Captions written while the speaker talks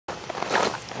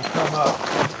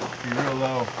Be real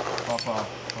low. Pop off,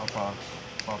 pop off,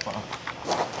 pop off.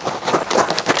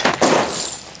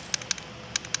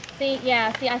 See,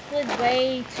 yeah, see, I slid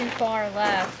way too far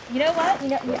left. You know what? You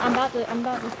know, I'm about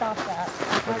to stop that.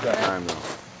 What's that time though?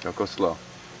 No, go slow.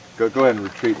 Go ahead and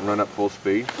retreat and run up full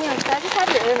speed. Yeah, can I just have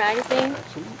your other magazine?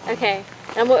 Absolutely. Okay.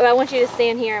 And I want you to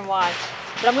stand here and watch.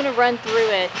 But I'm gonna run through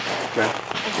it. Okay.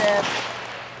 As if...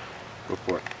 Go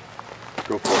for it.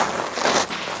 Go for it.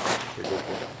 Okay, go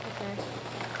for it.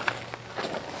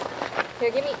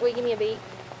 Okay. Here, will you give me a beat?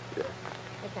 Yeah.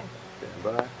 Okay. Stand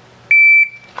by.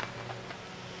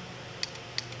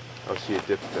 Oh, see it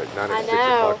dipped at 9 I at 6 know.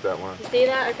 o'clock that one. You see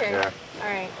that? Okay. Yeah.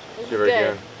 Alright. This Give is her good.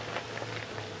 again.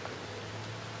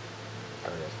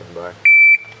 Alright, stand by.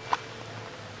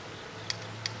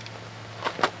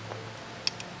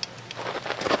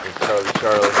 Here's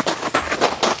Charlie.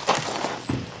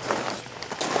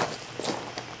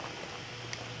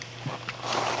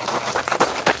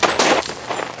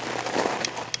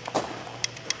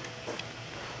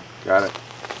 Got it.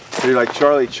 So you're like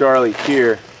Charlie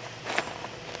here.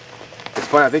 It's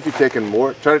fine. I think you're taking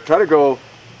more. Try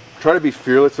to be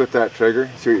fearless with that trigger.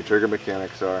 See what your trigger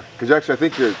mechanics are. Because actually, I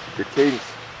think your cadence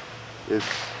is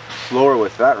slower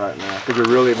with that right now. Because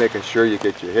you're really making sure you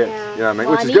get your hits. Yeah. You know what I mean?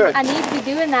 Well, Which is good. I need to be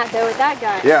doing that though with that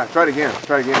gun. Yeah. Try it again.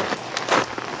 Try it again.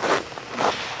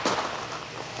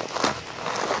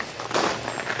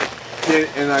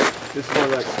 And this is one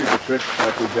of that super tricks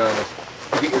like we've done is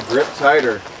to get your grip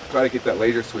tighter. Try to get that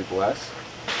laser sweep less,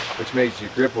 which makes your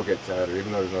grip will get tighter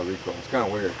even though there's no recoil. It's kind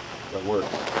of weird, but it works.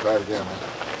 Try it again, man.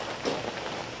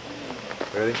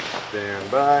 Ready?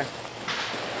 Stand by.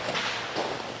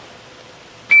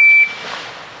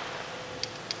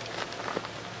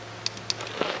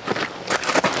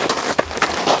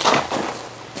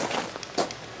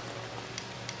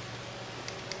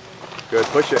 Good.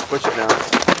 Push it now.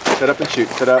 Set up and shoot.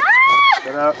 Set up.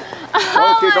 Set up.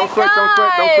 Oh okay, don't quit. Don't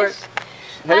quit.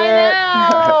 Hit I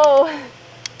know. it.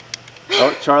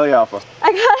 Oh, Charlie Alpha.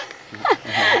 I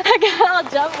got all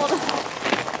jumbled.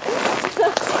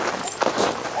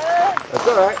 That's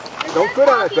all right. Don't quit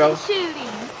on it though.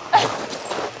 Shooting.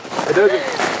 It doesn't.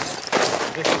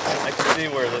 I can see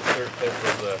where this SIRT Pistol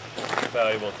is a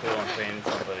valuable tool in training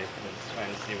somebody. I'm just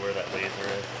trying to see where that laser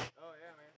is.